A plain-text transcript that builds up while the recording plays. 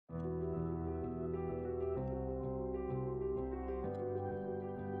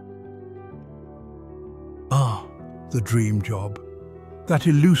the dream job, that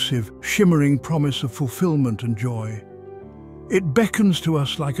elusive, shimmering promise of fulfillment and joy. It beckons to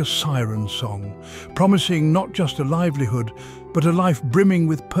us like a siren song, promising not just a livelihood, but a life brimming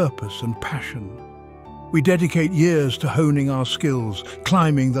with purpose and passion. We dedicate years to honing our skills,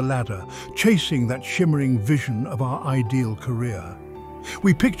 climbing the ladder, chasing that shimmering vision of our ideal career.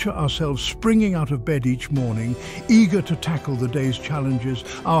 We picture ourselves springing out of bed each morning, eager to tackle the day's challenges,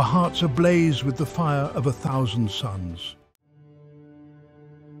 our hearts ablaze with the fire of 1,000 suns.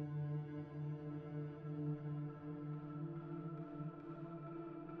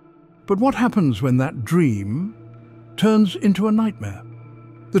 But what happens when that dream turns into a nightmare?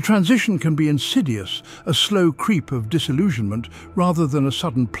 The transition can be insidious, a slow creep of disillusionment rather than a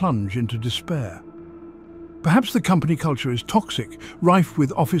sudden plunge into despair. Perhaps the company culture is toxic, rife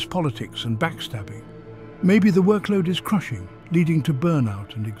with office politics and backstabbing. Maybe the workload is crushing, leading to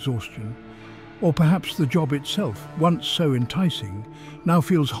burnout and exhaustion. Or perhaps the job itself, once so enticing, now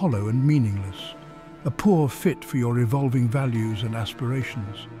feels hollow and meaningless, a poor fit for your evolving values and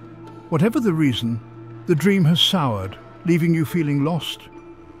aspirations. Whatever the reason, the dream has soured, leaving you feeling lost,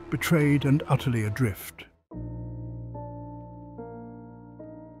 betrayed and utterly adrift.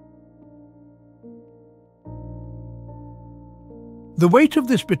 The weight of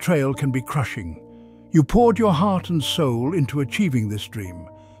this betrayal can be crushing. You poured your heart and soul into achieving this dream,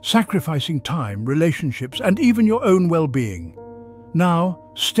 sacrificing time, relationships, and even your own well-being.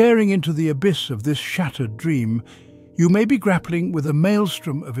 Now, staring into the abyss of this shattered dream, you may be grappling with a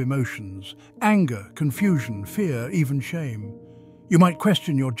maelstrom of emotions: anger, confusion, fear, even shame. You might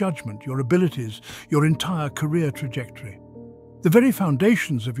question your judgment, your abilities, your entire career trajectory. The very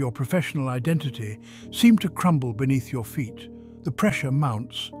foundations of your professional identity seem to crumble beneath your feet. The pressure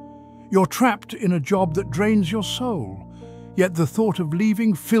mounts. You're trapped in a job that drains your soul, yet the thought of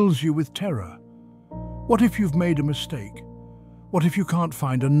leaving fills you with terror. What if you've made a mistake? What if you can't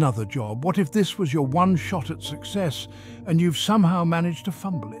find another job? What if this was your one shot at success and you've somehow managed to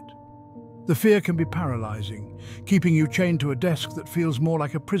fumble it? The fear can be paralyzing, keeping you chained to a desk that feels more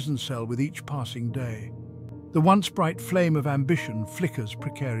like a prison cell with each passing day. The once bright flame of ambition flickers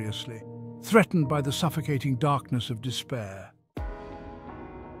precariously, threatened by the suffocating darkness of despair.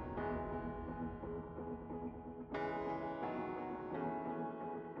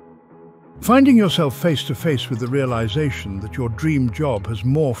 Finding yourself face to face with the realization that your dream job has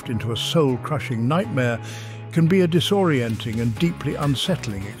morphed into a soul-crushing nightmare can be a disorienting and deeply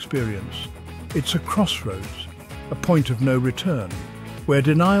unsettling experience. It's a crossroads, a point of no return, where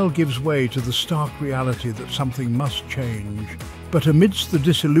denial gives way to the stark reality that something must change. But amidst the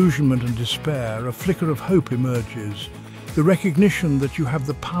disillusionment and despair, a flicker of hope emerges, the recognition that you have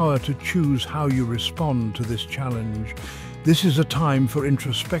the power to choose how you respond to this challenge. This is a time for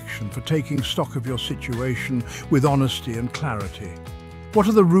introspection, for taking stock of your situation with honesty and clarity. What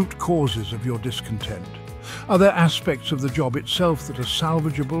are the root causes of your discontent? Are there aspects of the job itself that are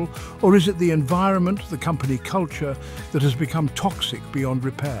salvageable, or is it the environment, the company culture, that has become toxic beyond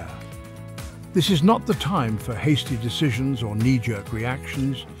repair? This is not the time for hasty decisions or knee-jerk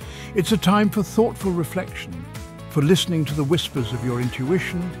reactions. It's a time for thoughtful reflection, for listening to the whispers of your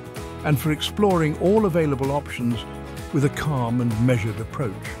intuition, and for exploring all available options with a calm and measured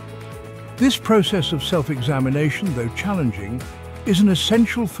approach. This process of self-examination, though challenging, is an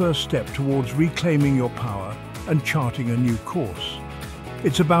essential first step towards reclaiming your power and charting a new course.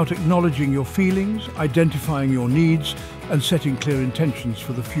 It's about acknowledging your feelings, identifying your needs, and setting clear intentions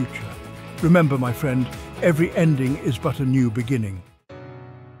for the future. Remember, my friend, every ending is but a new beginning.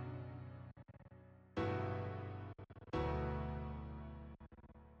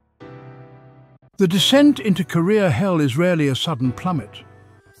 The descent into career hell is rarely a sudden plummet.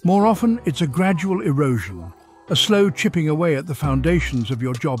 More often, it's a gradual erosion, a slow chipping away at the foundations of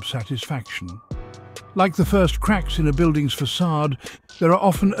your job satisfaction. Like the first cracks in a building's facade, there are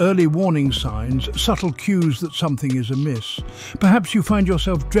often early warning signs, subtle cues that something is amiss. Perhaps you find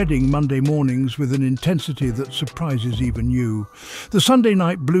yourself dreading Monday mornings with an intensity that surprises even you. The Sunday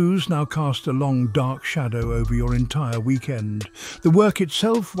night blues now cast a long, dark shadow over your entire weekend. The work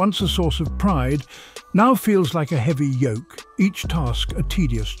itself, once a source of pride, now feels like a heavy yoke, each task a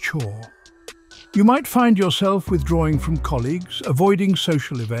tedious chore. You might find yourself withdrawing from colleagues, avoiding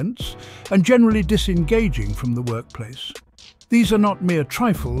social events, and generally disengaging from the workplace. These are not mere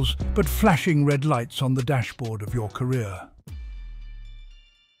trifles, but flashing red lights on the dashboard of your career.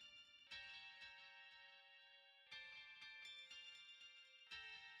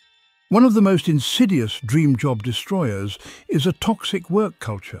 One of the most insidious dream job destroyers is a toxic work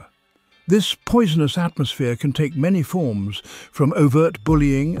culture. This poisonous atmosphere can take many forms, from overt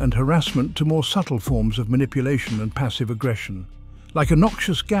bullying and harassment to more subtle forms of manipulation and passive aggression. Like a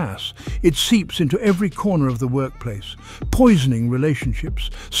noxious gas, it seeps into every corner of the workplace, poisoning relationships,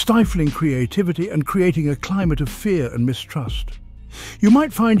 stifling creativity and creating a climate of fear and mistrust. You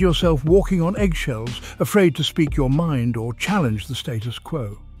might find yourself walking on eggshells, afraid to speak your mind or challenge the status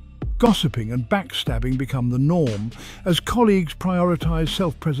quo. Gossiping and backstabbing become the norm as colleagues prioritize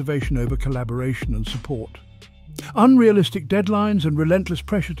self-preservation over collaboration and support. Unrealistic deadlines and relentless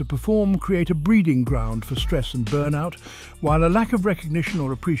pressure to perform create a breeding ground for stress and burnout, while a lack of recognition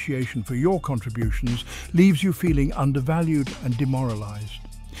or appreciation for your contributions leaves you feeling undervalued and demoralized.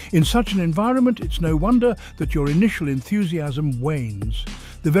 In such an environment, it's no wonder that your initial enthusiasm wanes.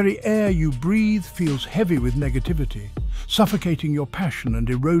 The very air you breathe feels heavy with negativity, suffocating your passion and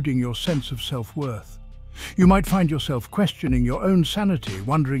eroding your sense of self-worth. You might find yourself questioning your own sanity,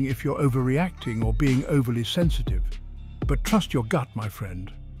 wondering if you're overreacting or being overly sensitive. But trust your gut, my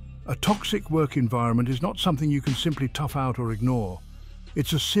friend. A toxic work environment is not something you can simply tough out or ignore.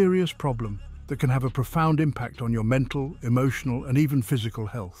 It's a serious problem that can have a profound impact on your mental, emotional, and even physical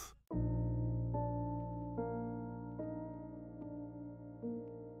health.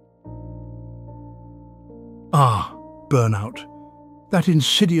 Burnout. That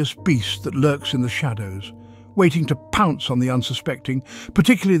insidious beast that lurks in the shadows, waiting to pounce on the unsuspecting,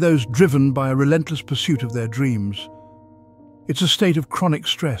 particularly those driven by a relentless pursuit of their dreams. It's a state of chronic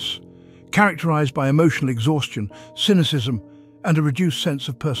stress, characterized by emotional exhaustion, cynicism, and a reduced sense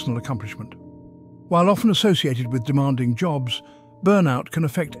of personal accomplishment. While often associated with demanding jobs, burnout can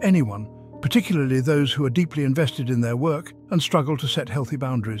affect anyone, particularly those who are deeply invested in their work and struggle to set healthy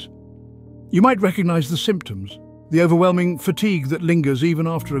boundaries. You might recognize the symptoms: the overwhelming fatigue that lingers even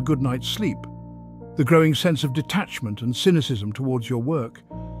after a good night's sleep, the growing sense of detachment and cynicism towards your work,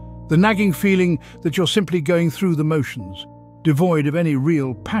 the nagging feeling that you're simply going through the motions, devoid of any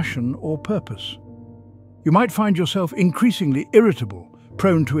real passion or purpose. You might find yourself increasingly irritable,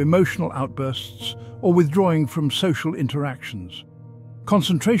 prone to emotional outbursts, or withdrawing from social interactions.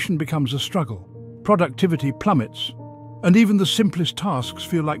 Concentration becomes a struggle, productivity plummets, and even the simplest tasks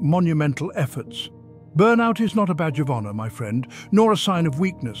feel like monumental efforts. Burnout is not a badge of honor, my friend, nor a sign of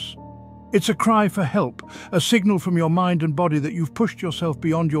weakness. It's a cry for help, a signal from your mind and body that you've pushed yourself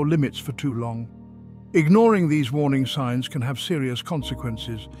beyond your limits for too long. Ignoring these warning signs can have serious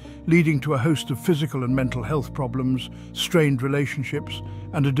consequences, leading to a host of physical and mental health problems, strained relationships,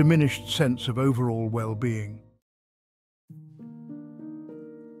 and a diminished sense of overall well-being.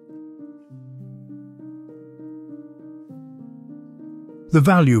 The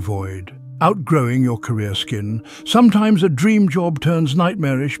value void. Outgrowing your career skin. Sometimes a dream job turns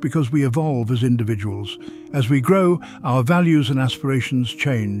nightmarish because we evolve as individuals. As we grow, our values and aspirations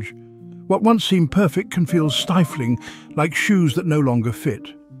change. What once seemed perfect can feel stifling, like shoes that no longer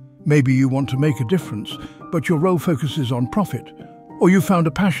fit. Maybe you want to make a difference, but your role focuses on profit. Or you found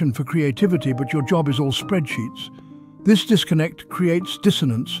a passion for creativity, but your job is all spreadsheets. This disconnect creates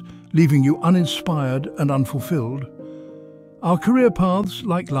dissonance, leaving you uninspired and unfulfilled. Our career paths,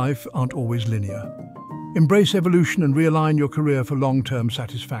 like life, aren't always linear. Embrace evolution and realign your career for long-term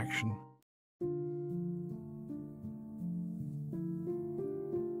satisfaction.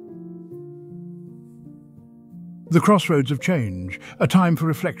 The crossroads of change, a time for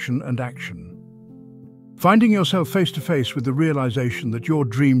reflection and action. Finding yourself face-to-face with the realization that your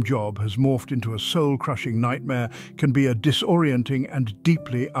dream job has morphed into a soul-crushing nightmare can be a disorienting and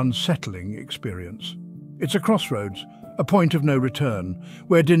deeply unsettling experience. It's a crossroads, a point of no return,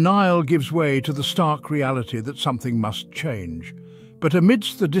 where denial gives way to the stark reality that something must change. But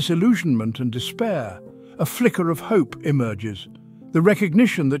amidst the disillusionment and despair, a flicker of hope emerges, the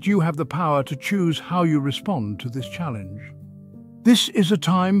recognition that you have the power to choose how you respond to this challenge. This is a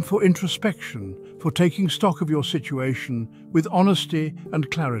time for introspection, for taking stock of your situation with honesty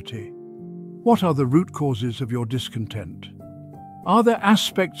and clarity. What are the root causes of your discontent? Are there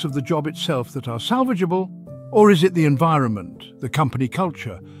aspects of the job itself that are salvageable? Or is it the environment, the company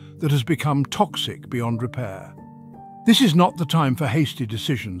culture, that has become toxic beyond repair? This is not the time for hasty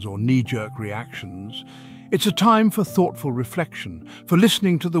decisions or knee-jerk reactions. It's a time for thoughtful reflection, for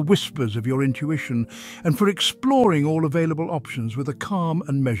listening to the whispers of your intuition, and for exploring all available options with a calm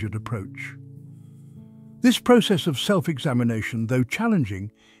and measured approach. This process of self-examination, though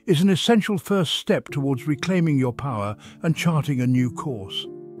challenging, is an essential first step towards reclaiming your power and charting a new course.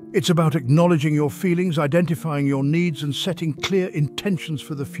 It's about acknowledging your feelings, identifying your needs, and setting clear intentions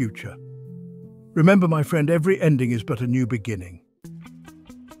for the future. Remember, my friend, every ending is but a new beginning.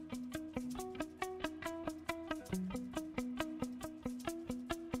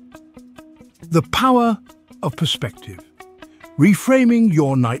 The power of perspective. Reframing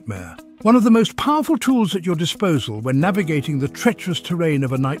your nightmare. One of the most powerful tools at your disposal when navigating the treacherous terrain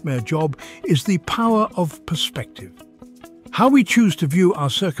of a nightmare job is the power of perspective. How we choose to view our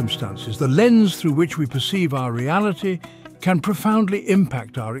circumstances, the lens through which we perceive our reality, can profoundly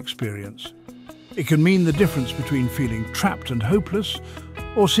impact our experience. It can mean the difference between feeling trapped and hopeless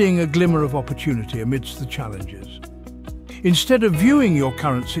or seeing a glimmer of opportunity amidst the challenges. Instead of viewing your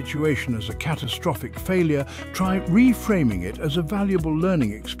current situation as a catastrophic failure, try reframing it as a valuable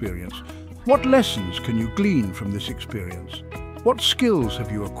learning experience. What lessons can you glean from this experience? What skills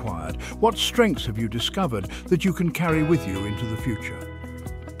have you acquired? What strengths have you discovered that you can carry with you into the future?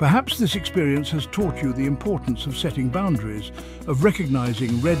 Perhaps this experience has taught you the importance of setting boundaries, of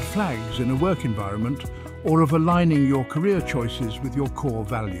recognizing red flags in a work environment, or of aligning your career choices with your core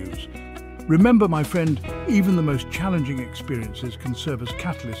values. Remember, my friend, even the most challenging experiences can serve as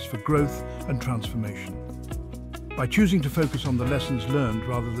catalysts for growth and transformation. By choosing to focus on the lessons learned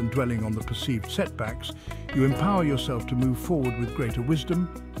rather than dwelling on the perceived setbacks, you empower yourself to move forward with greater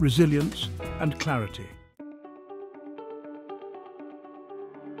wisdom, resilience, and clarity.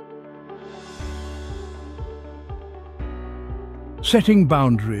 Setting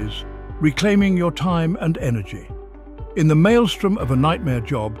boundaries, reclaiming your time and energy. In the maelstrom of a nightmare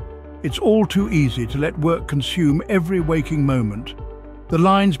job, it's all too easy to let work consume every waking moment. The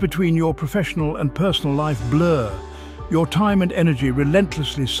lines between your professional and personal life blur, your time and energy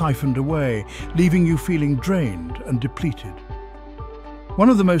relentlessly siphoned away, leaving you feeling drained and depleted. One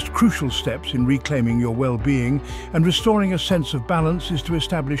of the most crucial steps in reclaiming your well-being and restoring a sense of balance is to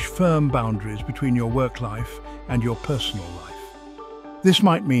establish firm boundaries between your work life and your personal life. This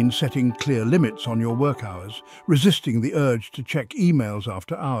might mean setting clear limits on your work hours, resisting the urge to check emails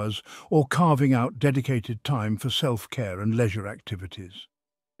after hours, or carving out dedicated time for self-care and leisure activities.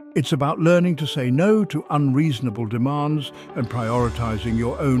 It's about learning to say no to unreasonable demands and prioritizing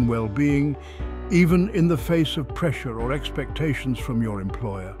your own well-being, even in the face of pressure or expectations from your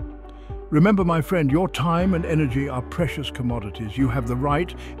employer. Remember, my friend, your time and energy are precious commodities. You have the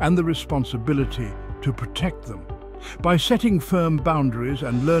right and the responsibility to protect them. By setting firm boundaries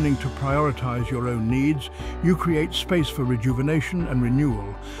and learning to prioritize your own needs, you create space for rejuvenation and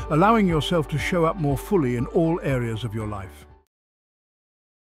renewal, allowing yourself to show up more fully in all areas of your life.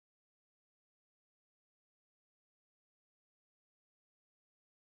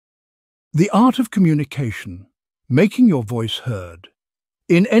 The art of communication, making your voice heard.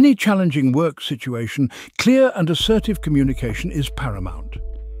 In any challenging work situation, clear and assertive communication is paramount.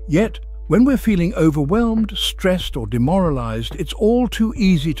 Yet, when we're feeling overwhelmed, stressed, or demoralized, it's all too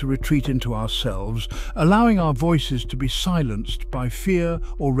easy to retreat into ourselves, allowing our voices to be silenced by fear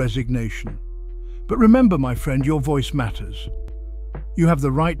or resignation. But remember, my friend, your voice matters. You have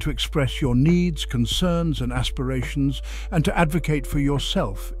the right to express your needs, concerns, and aspirations, and to advocate for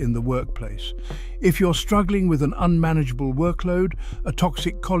yourself in the workplace. If you're struggling with an unmanageable workload, a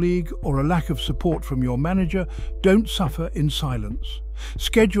toxic colleague, or a lack of support from your manager, don't suffer in silence.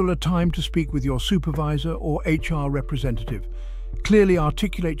 Schedule a time to speak with your supervisor or HR representative. Clearly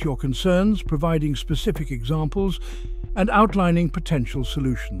articulate your concerns, providing specific examples, and outlining potential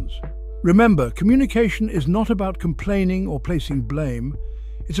solutions. Remember, communication is not about complaining or placing blame.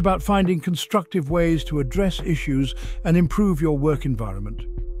 It's about finding constructive ways to address issues and improve your work environment.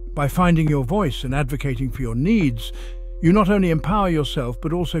 By finding your voice and advocating for your needs, you not only empower yourself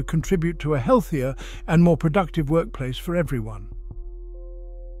but also contribute to a healthier and more productive workplace for everyone.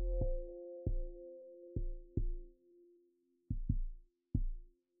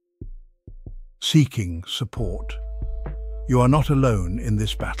 Seeking support. You are not alone in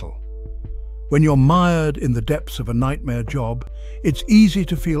this battle. When you're mired in the depths of a nightmare job, it's easy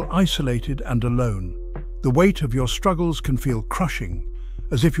to feel isolated and alone. The weight of your struggles can feel crushing,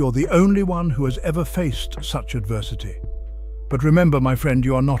 as if you're the only one who has ever faced such adversity. But remember, my friend,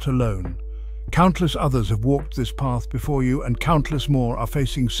 you are not alone. Countless others have walked this path before you, and countless more are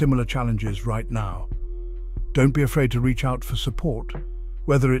facing similar challenges right now. Don't be afraid to reach out for support,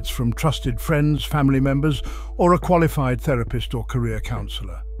 whether it's from trusted friends, family members, or a qualified therapist or career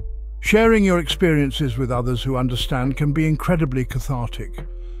counselor. Sharing your experiences with others who understand can be incredibly cathartic,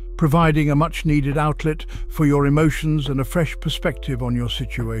 providing a much-needed outlet for your emotions and a fresh perspective on your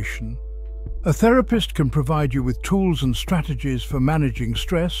situation. A therapist can provide you with tools and strategies for managing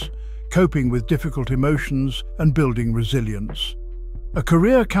stress, coping with difficult emotions, and building resilience. A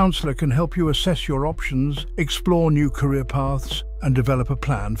career counselor can help you assess your options, explore new career paths, and develop a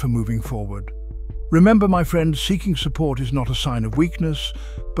plan for moving forward. Remember, my friend, seeking support is not a sign of weakness,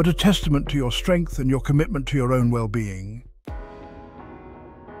 but a testament to your strength and your commitment to your own well-being.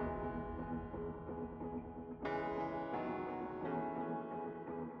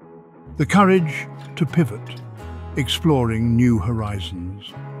 The courage to pivot, exploring new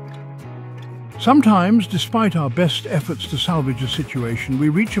horizons. Sometimes, despite our best efforts to salvage a situation, we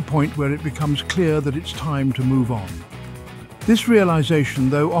reach a point where it becomes clear that it's time to move on. This realization,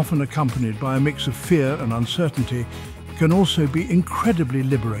 though often accompanied by a mix of fear and uncertainty, can also be incredibly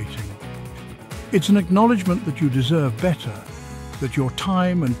liberating. It's an acknowledgement that you deserve better, that your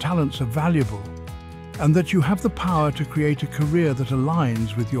time and talents are valuable, and that you have the power to create a career that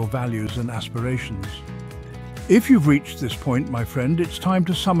aligns with your values and aspirations. If you've reached this point, my friend, it's time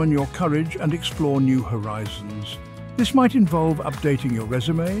to summon your courage and explore new horizons. This might involve updating your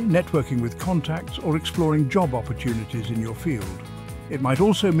resume, networking with contacts, or exploring job opportunities in your field. It might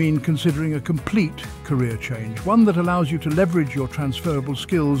also mean considering a complete career change, one that allows you to leverage your transferable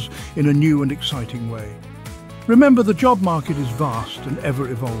skills in a new and exciting way. Remember, the job market is vast and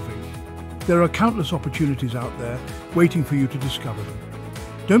ever-evolving. There are countless opportunities out there waiting for you to discover them.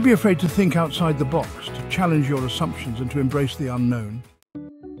 Don't be afraid to think outside the box, to challenge your assumptions and to embrace the unknown.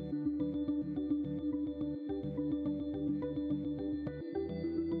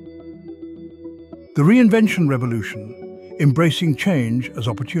 The reinvention revolution, embracing change as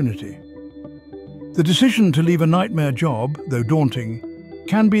opportunity. The decision to leave a nightmare job, though daunting,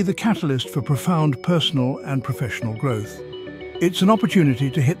 can be the catalyst for profound personal and professional growth. It's an opportunity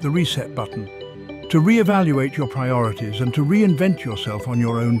to hit the reset button, to reevaluate your priorities and to reinvent yourself on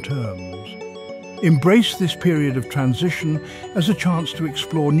your own terms. Embrace this period of transition as a chance to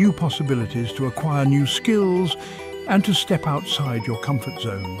explore new possibilities, to acquire new skills, and to step outside your comfort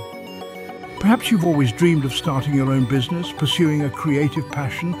zone. Perhaps you've always dreamed of starting your own business, pursuing a creative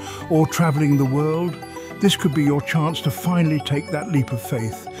passion, or traveling the world. This could be your chance to finally take that leap of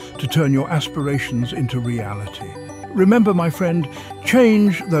faith, to turn your aspirations into reality. Remember, my friend,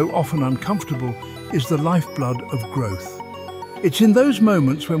 change, though often uncomfortable, is the lifeblood of growth. It's in those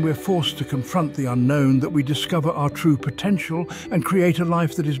moments when we're forced to confront the unknown that we discover our true potential and create a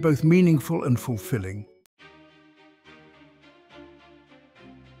life that is both meaningful and fulfilling.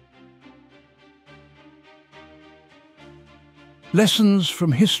 Lessons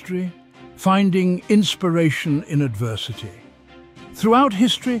from history, finding inspiration in adversity. Throughout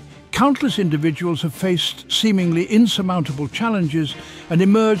history, countless individuals have faced seemingly insurmountable challenges and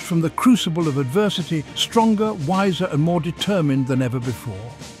emerged from the crucible of adversity stronger, wiser, and more determined than ever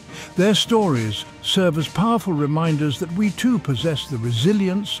before. Their stories serve as powerful reminders that we too possess the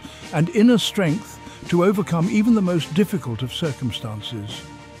resilience and inner strength to overcome even the most difficult of circumstances.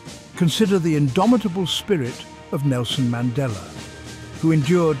 Consider the indomitable spirit of Nelson Mandela, who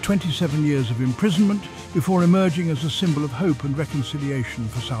endured 27 years of imprisonment before emerging as a symbol of hope and reconciliation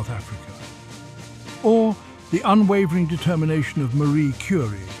for South Africa. Or the unwavering determination of Marie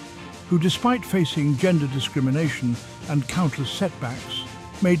Curie, who, despite facing gender discrimination and countless setbacks,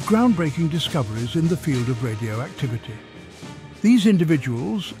 made groundbreaking discoveries in the field of radioactivity. These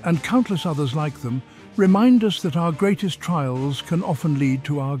individuals, and countless others like them, remind us that our greatest trials can often lead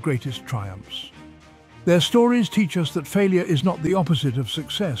to our greatest triumphs. Their stories teach us that failure is not the opposite of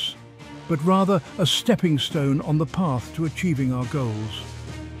success, but rather a stepping stone on the path to achieving our goals.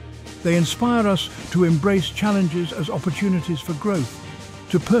 They inspire us to embrace challenges as opportunities for growth,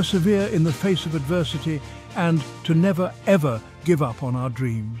 to persevere in the face of adversity, and to never, ever give up on our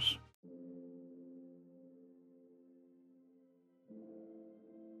dreams.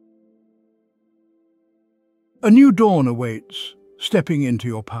 A new dawn awaits, stepping into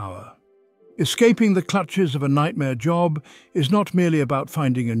your power. Escaping the clutches of a nightmare job is not merely about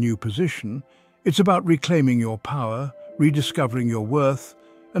finding a new position, it's about reclaiming your power, rediscovering your worth,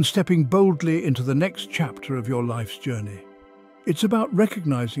 and stepping boldly into the next chapter of your life's journey. It's about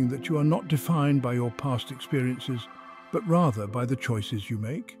recognizing that you are not defined by your past experiences, but rather by the choices you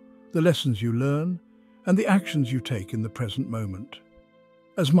make, the lessons you learn, and the actions you take in the present moment.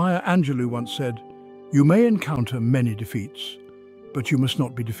 As Maya Angelou once said, "You may encounter many defeats, but you must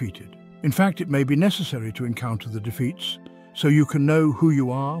not be defeated." In fact, it may be necessary to encounter the defeats so you can know who you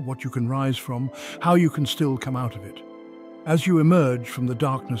are, what you can rise from, how you can still come out of it. As you emerge from the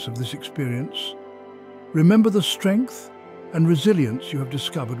darkness of this experience, remember the strength and resilience you have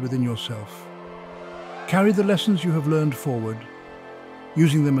discovered within yourself. Carry the lessons you have learned forward,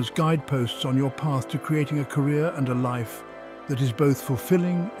 using them as guideposts on your path to creating a career and a life that is both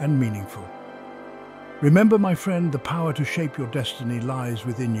fulfilling and meaningful. Remember, my friend, the power to shape your destiny lies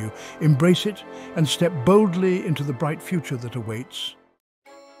within you. Embrace it and step boldly into the bright future that awaits.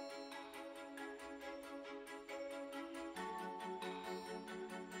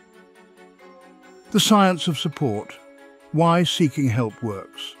 The science of support. Why seeking help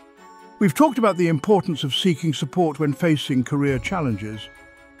works. We've talked about the importance of seeking support when facing career challenges.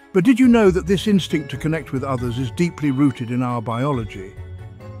 But did you know that this instinct to connect with others is deeply rooted in our biology?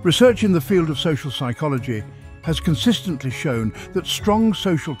 Research in the field of social psychology has consistently shown that strong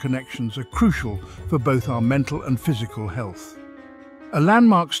social connections are crucial for both our mental and physical health. A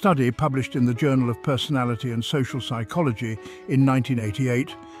landmark study published in the Journal of Personality and Social Psychology in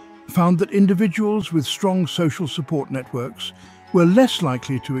 1988 found that individuals with strong social support networks were less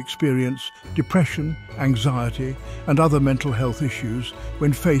likely to experience depression, anxiety, and other mental health issues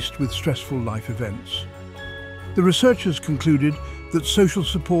when faced with stressful life events. The researchers concluded that social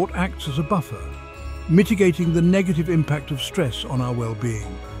support acts as a buffer, mitigating the negative impact of stress on our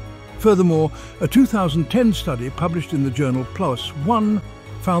well-being. Furthermore, a 2010 study published in the journal PLOS One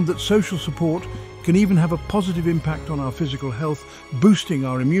found that social support can even have a positive impact on our physical health, boosting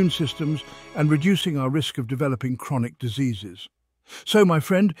our immune systems and reducing our risk of developing chronic diseases. So, my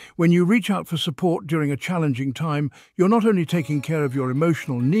friend, when you reach out for support during a challenging time, you're not only taking care of your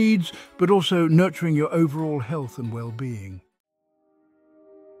emotional needs, but also nurturing your overall health and well-being.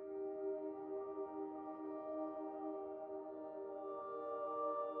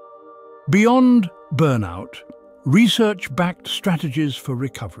 Beyond burnout, research-backed strategies for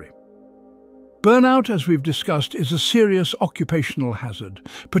recovery. Burnout, as we've discussed, is a serious occupational hazard,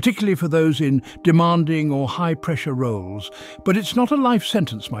 particularly for those in demanding or high-pressure roles. But it's not a life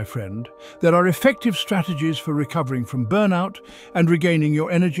sentence, my friend. There are effective strategies for recovering from burnout and regaining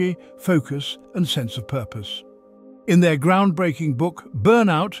your energy, focus, and sense of purpose. In their groundbreaking book,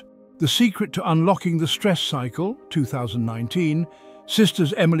 Burnout: The Secret to Unlocking the Stress Cycle, 2019,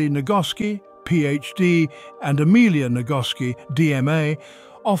 Sisters Emily Nagoski, PhD, and Amelia Nagoski, DMA,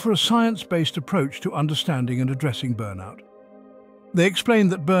 offer a science-based approach to understanding and addressing burnout. They explain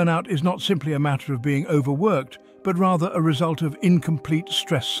that burnout is not simply a matter of being overworked, but rather a result of incomplete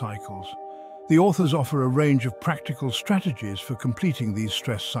stress cycles. The authors offer a range of practical strategies for completing these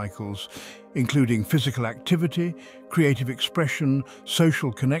stress cycles, including physical activity, creative expression,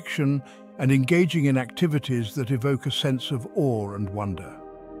 social connection, and engaging in activities that evoke a sense of awe and wonder.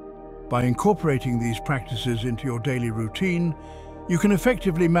 By incorporating these practices into your daily routine, you can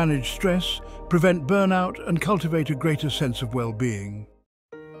effectively manage stress, prevent burnout, and cultivate a greater sense of well-being.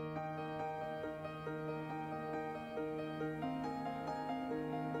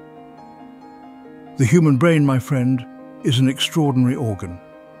 The human brain, my friend, is an extraordinary organ,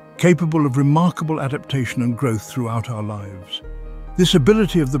 capable of remarkable adaptation and growth throughout our lives. This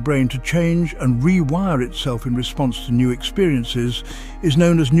ability of the brain to change and rewire itself in response to new experiences is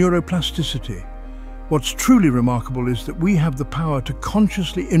known as neuroplasticity. What's truly remarkable is that we have the power to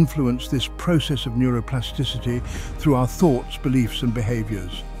consciously influence this process of neuroplasticity through our thoughts, beliefs, and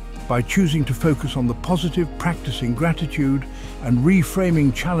behaviors. By choosing to focus on the positive, practicing gratitude, and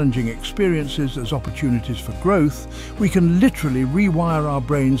reframing challenging experiences as opportunities for growth, we can literally rewire our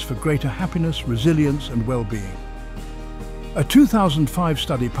brains for greater happiness, resilience, and well-being. A 2005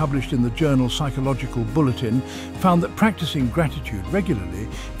 study published in the journal Psychological Bulletin found that practicing gratitude regularly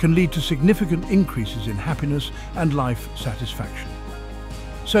can lead to significant increases in happiness and life satisfaction.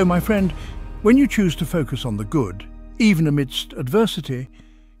 So, my friend, when you choose to focus on the good, even amidst adversity,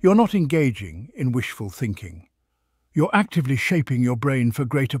 you're not engaging in wishful thinking. You're actively shaping your brain for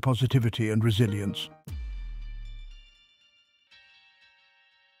greater positivity and resilience.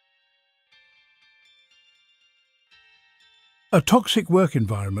 A toxic work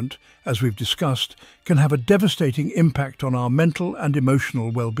environment, as we've discussed, can have a devastating impact on our mental and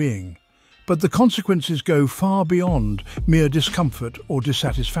emotional well-being. But the consequences go far beyond mere discomfort or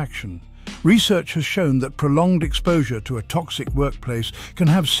dissatisfaction. Research has shown that prolonged exposure to a toxic workplace can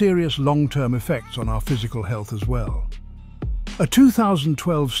have serious long-term effects on our physical health as well. A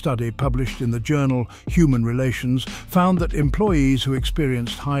 2012 study published in the journal Human Relations found that employees who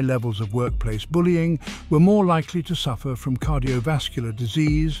experienced high levels of workplace bullying were more likely to suffer from cardiovascular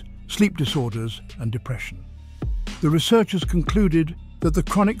disease, sleep disorders, and depression. The researchers concluded that the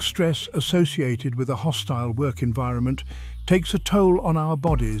chronic stress associated with a hostile work environment takes a toll on our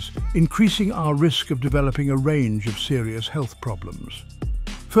bodies, increasing our risk of developing a range of serious health problems.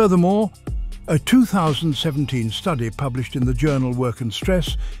 Furthermore, a 2017 study published in the journal Work and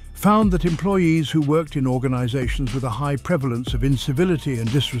Stress found that employees who worked in organizations with a high prevalence of incivility and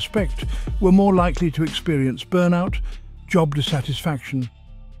disrespect were more likely to experience burnout, job dissatisfaction,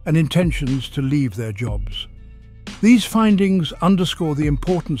 and intentions to leave their jobs. These findings underscore the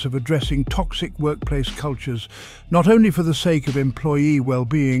importance of addressing toxic workplace cultures, not only for the sake of employee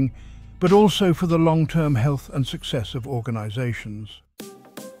well-being, but also for the long-term health and success of organizations.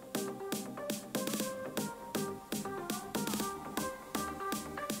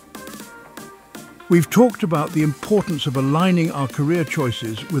 We've talked about the importance of aligning our career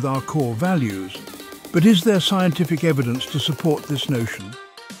choices with our core values, but is there scientific evidence to support this notion?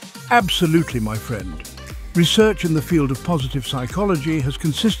 Absolutely, my friend. Research in the field of positive psychology has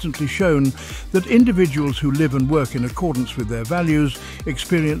consistently shown that individuals who live and work in accordance with their values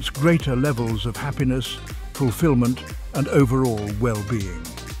experience greater levels of happiness, fulfillment, and overall well-being.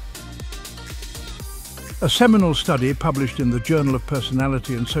 A seminal study published in the Journal of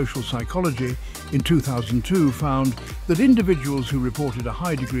Personality and Social Psychology in 2002 found that individuals who reported a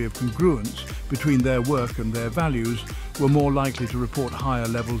high degree of congruence between their work and their values were more likely to report higher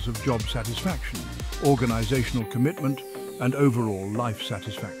levels of job satisfaction, organizational commitment, and overall life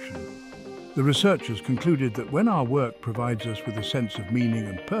satisfaction. The researchers concluded that when our work provides us with a sense of meaning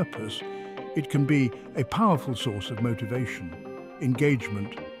and purpose, it can be a powerful source of motivation,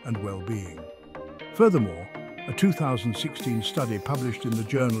 engagement, and well-being. Furthermore, a 2016 study published in the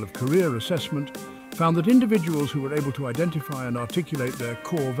Journal of Career Assessment found that individuals who were able to identify and articulate their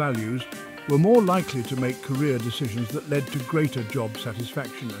core values were more likely to make career decisions that led to greater job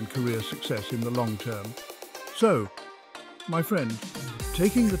satisfaction and career success in the long term. So, my friend,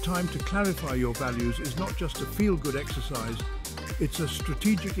 taking the time to clarify your values is not just a feel-good exercise, it's a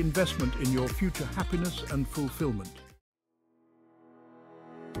strategic investment in your future happiness and fulfillment.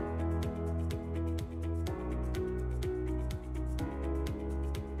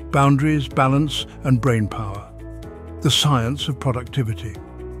 Boundaries, balance, and brain power. The science of productivity.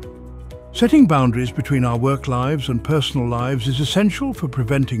 Setting boundaries between our work lives and personal lives is essential for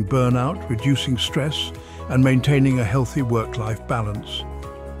preventing burnout, reducing stress, and maintaining a healthy work-life balance.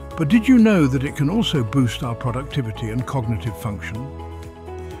 But did you know that it can also boost our productivity and cognitive function?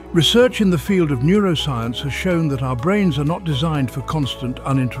 Research in the field of neuroscience has shown that our brains are not designed for constant,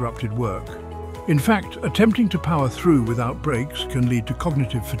 uninterrupted work. In fact, attempting to power through without breaks can lead to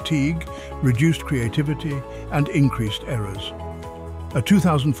cognitive fatigue, reduced creativity, and increased errors. A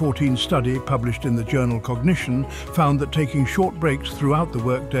 2014 study published in the journal Cognition found that taking short breaks throughout the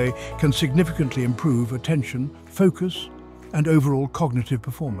workday can significantly improve attention, focus, and overall cognitive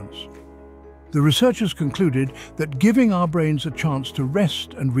performance. The researchers concluded that giving our brains a chance to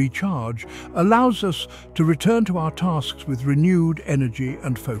rest and recharge allows us to return to our tasks with renewed energy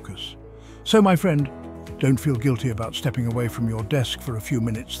and focus. So, my friend, don't feel guilty about stepping away from your desk for a few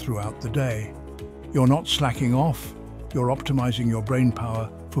minutes throughout the day. You're not slacking off, you're optimizing your brain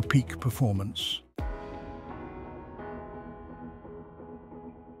power for peak performance.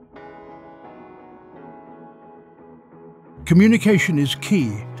 Communication is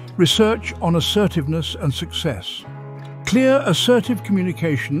key. Research on assertiveness and success. Clear, assertive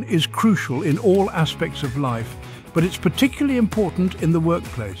communication is crucial in all aspects of life, but it's particularly important in the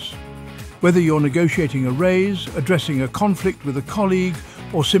workplace. Whether you're negotiating a raise, addressing a conflict with a colleague,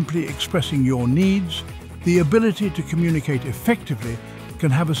 or simply expressing your needs, the ability to communicate effectively can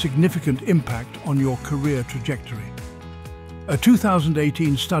have a significant impact on your career trajectory. A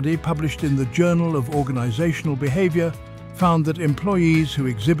 2018 study published in the Journal of Organizational Behavior found that employees who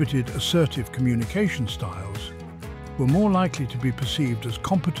exhibited assertive communication styles were more likely to be perceived as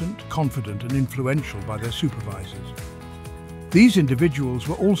competent, confident, and influential by their supervisors. These individuals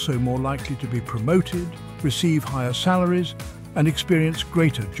were also more likely to be promoted, receive higher salaries, and experience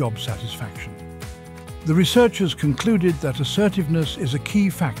greater job satisfaction. The researchers concluded that assertiveness is a key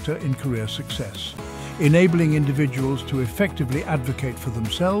factor in career success, enabling individuals to effectively advocate for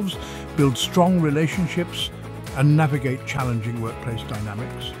themselves, build strong relationships, and navigate challenging workplace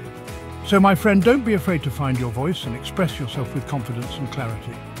dynamics. So, my friend, don't be afraid to find your voice and express yourself with confidence and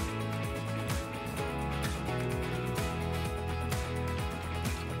clarity.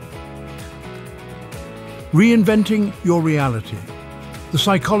 Reinventing your reality. The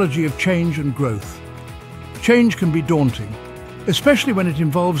psychology of change and growth. Change can be daunting, especially when it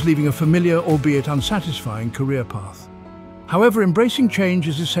involves leaving a familiar, albeit unsatisfying, career path. However, embracing change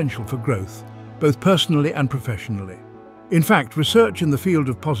is essential for growth, both personally and professionally. In fact, research in the field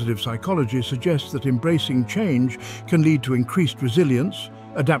of positive psychology suggests that embracing change can lead to increased resilience,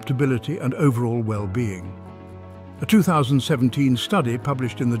 adaptability, and overall well-being. A 2017 study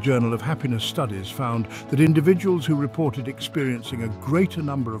published in the Journal of Happiness Studies found that individuals who reported experiencing a greater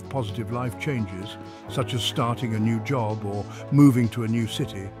number of positive life changes, such as starting a new job or moving to a new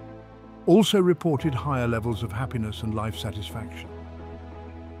city, also reported higher levels of happiness and life satisfaction.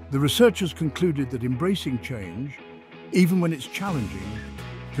 The researchers concluded that embracing change, even when it's challenging,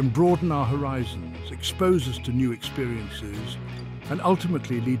 can broaden our horizons, expose us to new experiences, and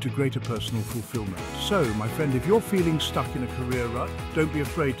ultimately lead to greater personal fulfillment. So, my friend, if you're feeling stuck in a career rut, don't be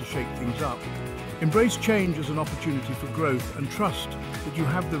afraid to shake things up. Embrace change as an opportunity for growth and trust that you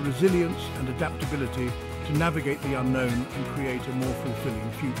have the resilience and adaptability to navigate the unknown and create a more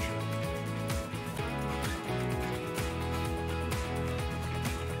fulfilling future.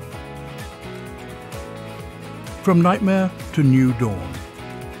 From nightmare to new dawn,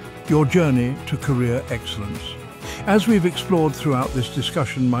 your journey to career excellence. As we've explored throughout this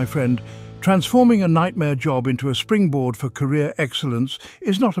discussion, my friend, transforming a nightmare job into a springboard for career excellence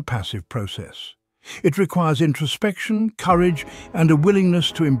is not a passive process. It requires introspection, courage, and a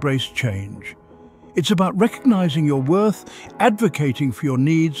willingness to embrace change. It's about recognizing your worth, advocating for your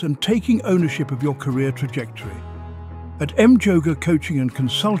needs, and taking ownership of your career trajectory. At Jhoga Coaching and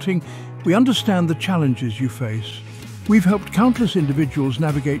Consulting, we understand the challenges you face. We've helped countless individuals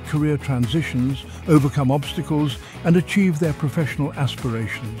navigate career transitions, overcome obstacles, and achieve their professional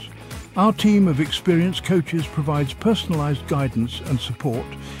aspirations. Our team of experienced coaches provides personalized guidance and support,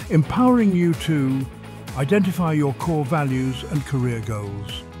 empowering you to identify your core values and career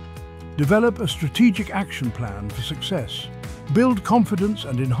goals, develop a strategic action plan for success, build confidence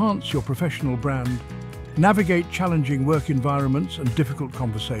and enhance your professional brand, navigate challenging work environments and difficult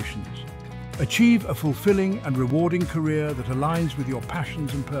conversations, achieve a fulfilling and rewarding career that aligns with your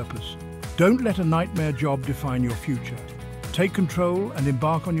passions and purpose. Don't let a nightmare job define your future. Take control and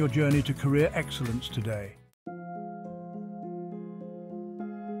embark on your journey to career excellence today.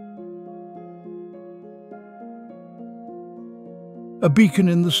 A beacon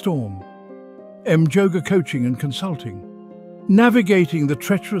in the storm. Jhoga Coaching and Consulting. Navigating the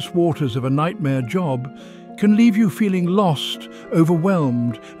treacherous waters of a nightmare job can leave you feeling lost,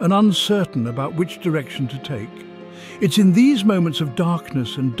 overwhelmed, and uncertain about which direction to take. It's in these moments of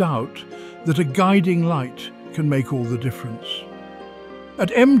darkness and doubt that a guiding light can make all the difference. At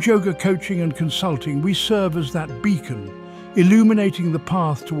Jhoga Coaching and Consulting, we serve as that beacon, illuminating the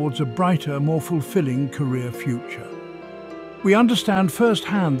path towards a brighter, more fulfilling career future. We understand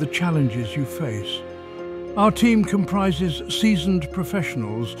firsthand the challenges you face. Our team comprises seasoned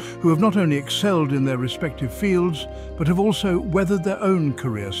professionals who have not only excelled in their respective fields, but have also weathered their own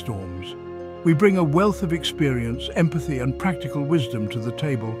career storms. We bring a wealth of experience, empathy, and practical wisdom to the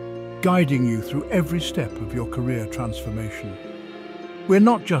table, guiding you through every step of your career transformation. We're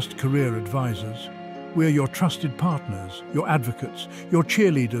not just career advisors. We're your trusted partners, your advocates, your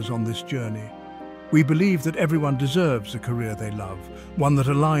cheerleaders on this journey. We believe that everyone deserves a career they love, one that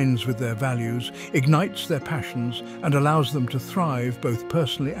aligns with their values, ignites their passions, and allows them to thrive both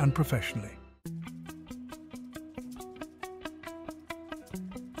personally and professionally.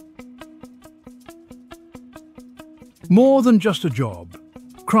 More than just a job,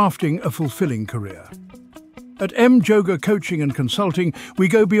 crafting a fulfilling career. At Jhoga Coaching and Consulting, we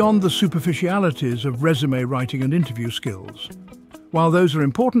go beyond the superficialities of resume writing and interview skills. While those are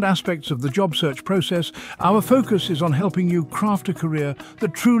important aspects of the job search process, our focus is on helping you craft a career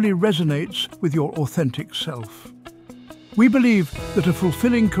that truly resonates with your authentic self. We believe that a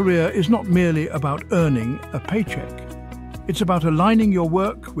fulfilling career is not merely about earning a paycheck. It's about aligning your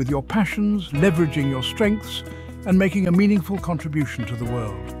work with your passions, leveraging your strengths, and making a meaningful contribution to the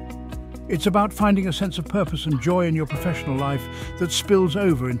world. It's about finding a sense of purpose and joy in your professional life that spills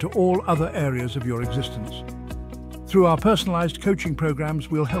over into all other areas of your existence. Through our personalized coaching programs,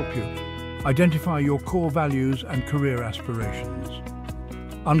 we'll help you identify your core values and career aspirations,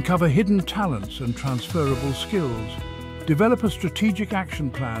 uncover hidden talents and transferable skills, develop a strategic action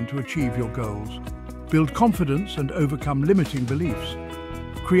plan to achieve your goals, build confidence and overcome limiting beliefs,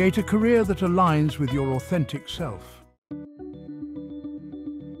 create a career that aligns with your authentic self.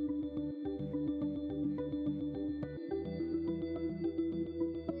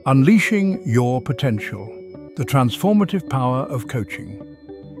 Unleashing your potential, the transformative power of coaching.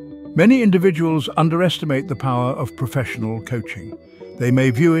 Many individuals underestimate the power of professional coaching. They may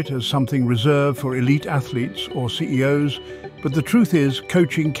view it as something reserved for elite athletes or CEOs, but the truth is,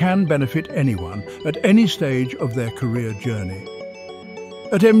 coaching can benefit anyone at any stage of their career journey.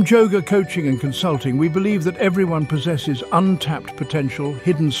 At Jhoga Coaching and Consulting, we believe that everyone possesses untapped potential,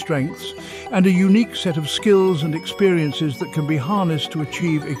 hidden strengths, and a unique set of skills and experiences that can be harnessed to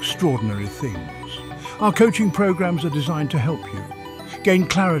achieve extraordinary things. Our coaching programs are designed to help you gain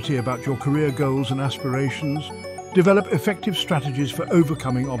clarity about your career goals and aspirations, develop effective strategies for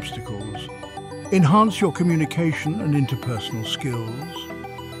overcoming obstacles, enhance your communication and interpersonal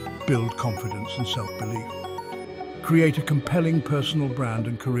skills, build confidence and self-belief, create a compelling personal brand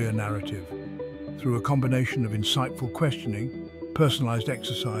and career narrative. Through a combination of insightful questioning, personalized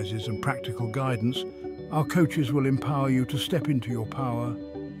exercises and practical guidance, our coaches will empower you to step into your power,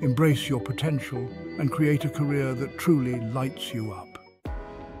 embrace your potential, and create a career that truly lights you up.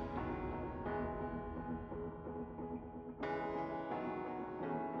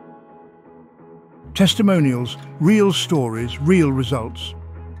 Testimonials, real stories, real results.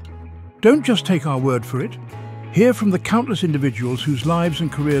 Don't just take our word for it. Hear from the countless individuals whose lives and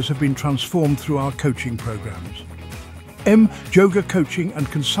careers have been transformed through our coaching programs. Jhoga Coaching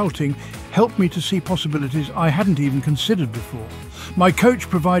and Consulting helped me to see possibilities I hadn't even considered before. My coach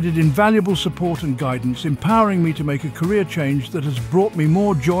provided invaluable support and guidance, empowering me to make a career change that has brought me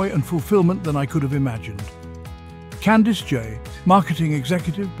more joy and fulfillment than I could have imagined. Candice J, Marketing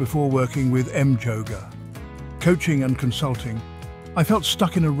Executive before working with Jhoga Coaching and Consulting. I felt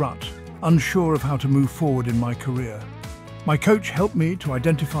stuck in a rut, unsure of how to move forward in my career. My coach helped me to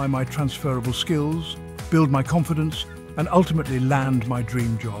identify my transferable skills, build my confidence, and ultimately land my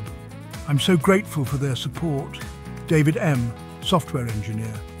dream job. I'm so grateful for their support. David M, Software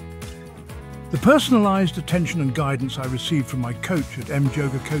Engineer. The personalized attention and guidance I received from my coach at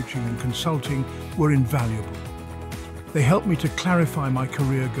Jhoga Coaching and Consulting were invaluable. They helped me to clarify my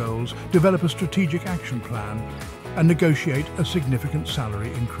career goals, develop a strategic action plan, and negotiate a significant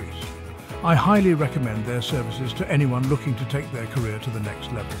salary increase. I highly recommend their services to anyone looking to take their career to the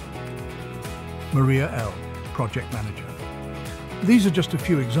next level. Maria L, Project Manager. These are just a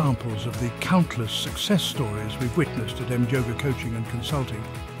few examples of the countless success stories we've witnessed at Jhoga Coaching and Consulting.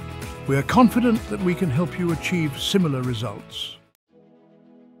 We are confident that we can help you achieve similar results.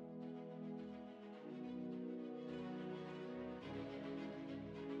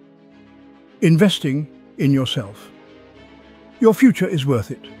 Investing in yourself. Your future is worth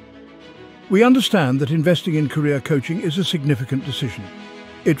it. We understand that investing in career coaching is a significant decision.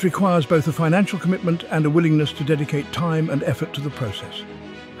 It requires both a financial commitment and a willingness to dedicate time and effort to the process.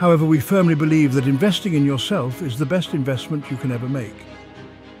 However, we firmly believe that investing in yourself is the best investment you can ever make.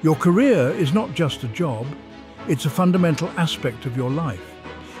 Your career is not just a job, it's a fundamental aspect of your life,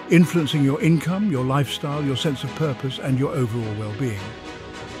 influencing your income, your lifestyle, your sense of purpose, and your overall well-being.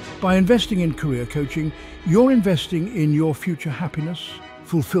 By investing in career coaching, you're investing in your future happiness,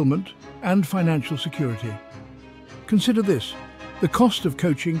 fulfillment, and financial security. Consider this. The cost of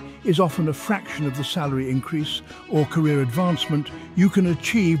coaching is often a fraction of the salary increase or career advancement you can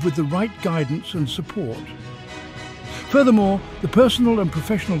achieve with the right guidance and support. Furthermore, the personal and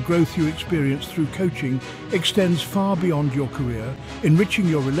professional growth you experience through coaching extends far beyond your career, enriching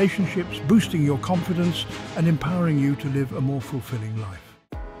your relationships, boosting your confidence, and empowering you to live a more fulfilling life.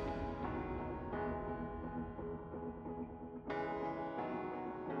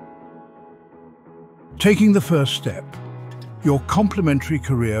 Taking the first step. Your complementary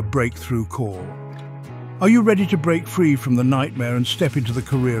career breakthrough call. Are you ready to break free from the nightmare and step into the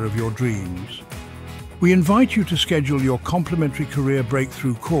career of your dreams? We invite you to schedule your complementary career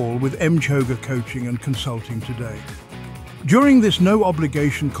breakthrough call with Jhoga Coaching and Consulting today. During this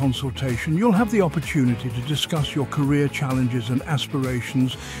no-obligation consultation, you'll have the opportunity to discuss your career challenges and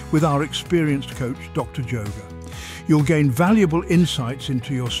aspirations with our experienced coach, Dr. Jhoga. You'll gain valuable insights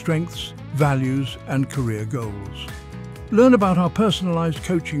into your strengths, values, and career goals. Learn about our personalized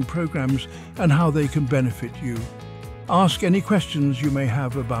coaching programs and how they can benefit you. Ask any questions you may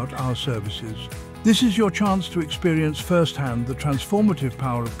have about our services. This is your chance to experience firsthand the transformative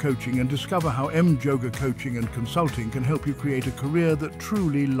power of coaching and discover how Jhoga Coaching and Consulting can help you create a career that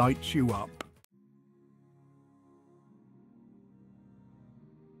truly lights you up.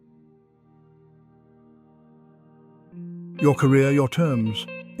 Your career, your terms.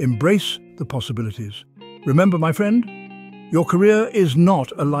 Embrace the possibilities. Remember, my friend, your career is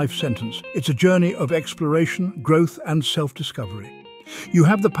not a life sentence. It's a journey of exploration, growth, and self-discovery. You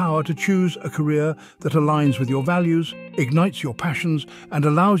have the power to choose a career that aligns with your values, ignites your passions, and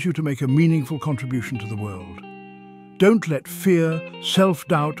allows you to make a meaningful contribution to the world. Don't let fear,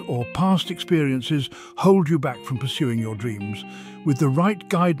 self-doubt, or past experiences hold you back from pursuing your dreams. With the right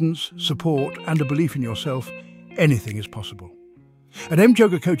guidance, support, and a belief in yourself, anything is possible. At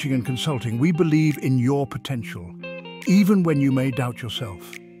Jhoga Coaching and Consulting, we believe in your potential, even when you may doubt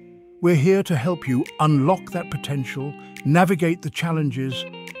yourself. We're here to help you unlock that potential, navigate the challenges,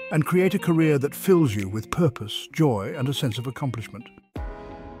 and create a career that fills you with purpose, joy, and a sense of accomplishment.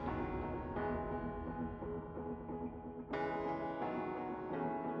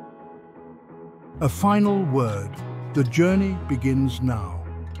 A final word. The journey begins now.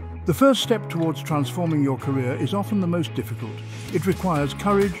 The first step towards transforming your career is often the most difficult. It requires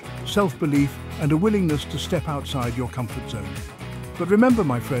courage, self-belief, and a willingness to step outside your comfort zone. But remember,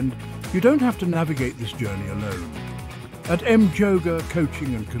 my friend, you don't have to navigate this journey alone. At Jhoga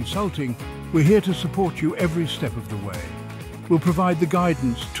Coaching and Consulting, we're here to support you every step of the way. We'll provide the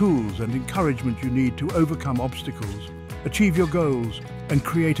guidance, tools, and encouragement you need to overcome obstacles, achieve your goals, and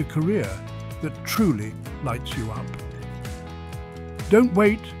create a career that truly lights you up. Don't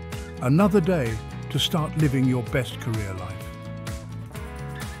wait another day to start living your best career life.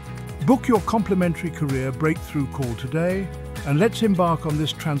 Book your complimentary career breakthrough call today, and let's embark on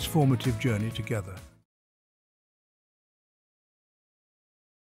this transformative journey together.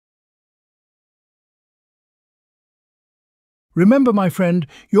 Remember, my friend,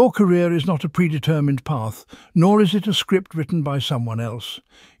 your career is not a predetermined path, nor is it a script written by someone else.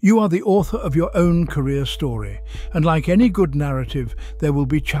 You are the author of your own career story, and like any good narrative, there will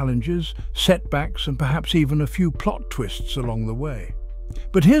be challenges, setbacks, and perhaps even a few plot twists along the way.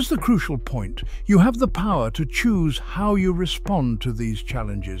 But here's the crucial point. You have the power to choose how you respond to these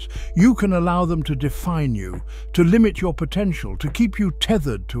challenges. You can allow them to define you, to limit your potential, to keep you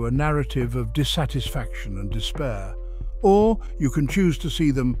tethered to a narrative of dissatisfaction and despair. Or you can choose to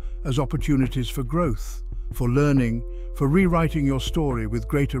see them as opportunities for growth, for learning, for rewriting your story with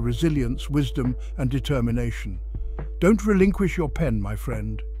greater resilience, wisdom, and determination. Don't relinquish your pen, my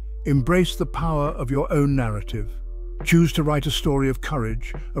friend. Embrace the power of your own narrative. Choose to write a story of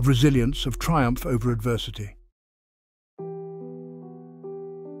courage, of resilience, of triumph over adversity.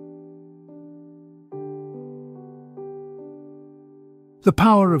 The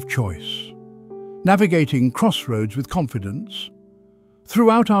power of choice. Navigating crossroads with confidence.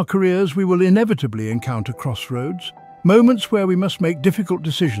 Throughout our careers, we will inevitably encounter crossroads, moments where we must make difficult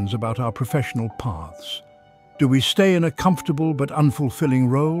decisions about our professional paths. Do we stay in a comfortable but unfulfilling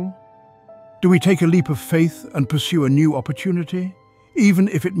role? Do we take a leap of faith and pursue a new opportunity, even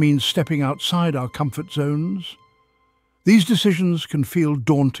if it means stepping outside our comfort zones? These decisions can feel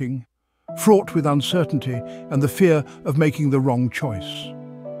daunting, fraught with uncertainty and the fear of making the wrong choice.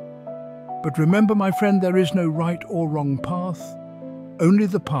 But remember, my friend, there is no right or wrong path, only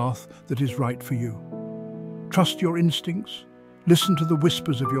the path that is right for you. Trust your instincts, listen to the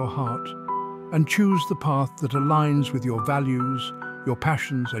whispers of your heart, and choose the path that aligns with your values, your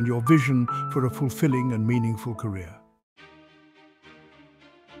passions, and your vision for a fulfilling and meaningful career.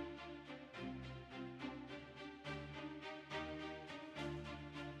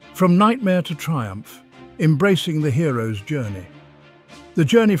 From nightmare to triumph, embracing the hero's journey. The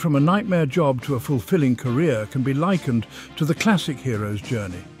journey from a nightmare job to a fulfilling career can be likened to the classic hero's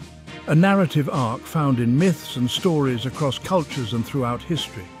journey, a narrative arc found in myths and stories across cultures and throughout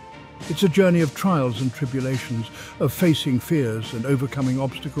history. It's a journey of trials and tribulations, of facing fears and overcoming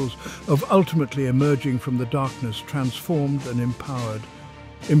obstacles, of ultimately emerging from the darkness transformed and empowered.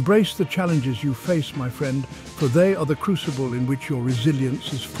 Embrace the challenges you face, my friend, for they are the crucible in which your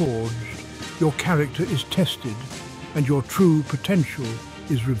resilience is forged, your character is tested, and your true potential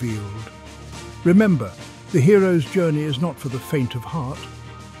is revealed. Remember, the hero's journey is not for the faint of heart,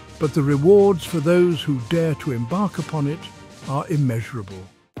 but the rewards for those who dare to embark upon it are immeasurable.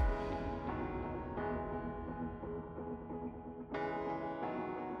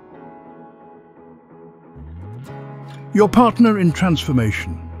 Your partner in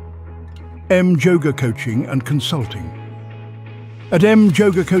transformation. Jhoga Coaching and Consulting. At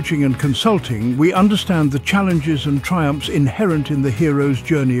Jhoga Coaching and Consulting, we understand the challenges and triumphs inherent in the hero's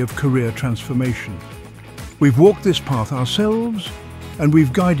journey of career transformation. We've walked this path ourselves, and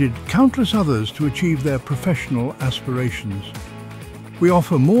we've guided countless others to achieve their professional aspirations. We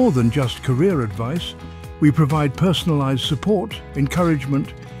offer more than just career advice. We provide personalized support,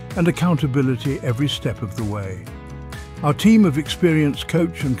 encouragement, and accountability every step of the way. Our team of experienced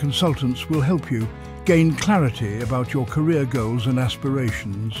coach and consultants will help you gain clarity about your career goals and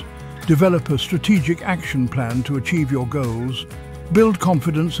aspirations, develop a strategic action plan to achieve your goals, build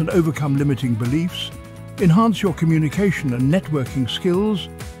confidence and overcome limiting beliefs, enhance your communication and networking skills,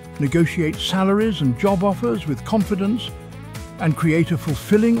 negotiate salaries and job offers with confidence, and create a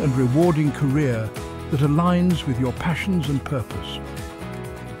fulfilling and rewarding career that aligns with your passions and purpose.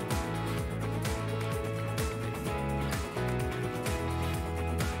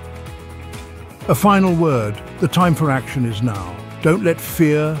 A final word, the time for action is now. Don't let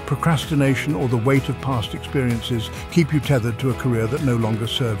fear, procrastination, or the weight of past experiences keep you tethered to a career that no longer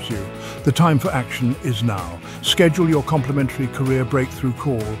serves you. The time for action is now. Schedule your complimentary career breakthrough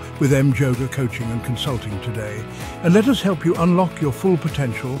call with Jhoga Coaching and Consulting today, and let us help you unlock your full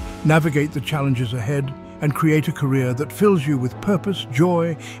potential, navigate the challenges ahead, and create a career that fills you with purpose,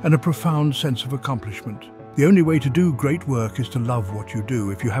 joy, and a profound sense of accomplishment. The only way to do great work is to love what you do.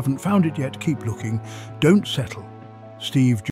 If you haven't found it yet, keep looking. Don't settle. Steve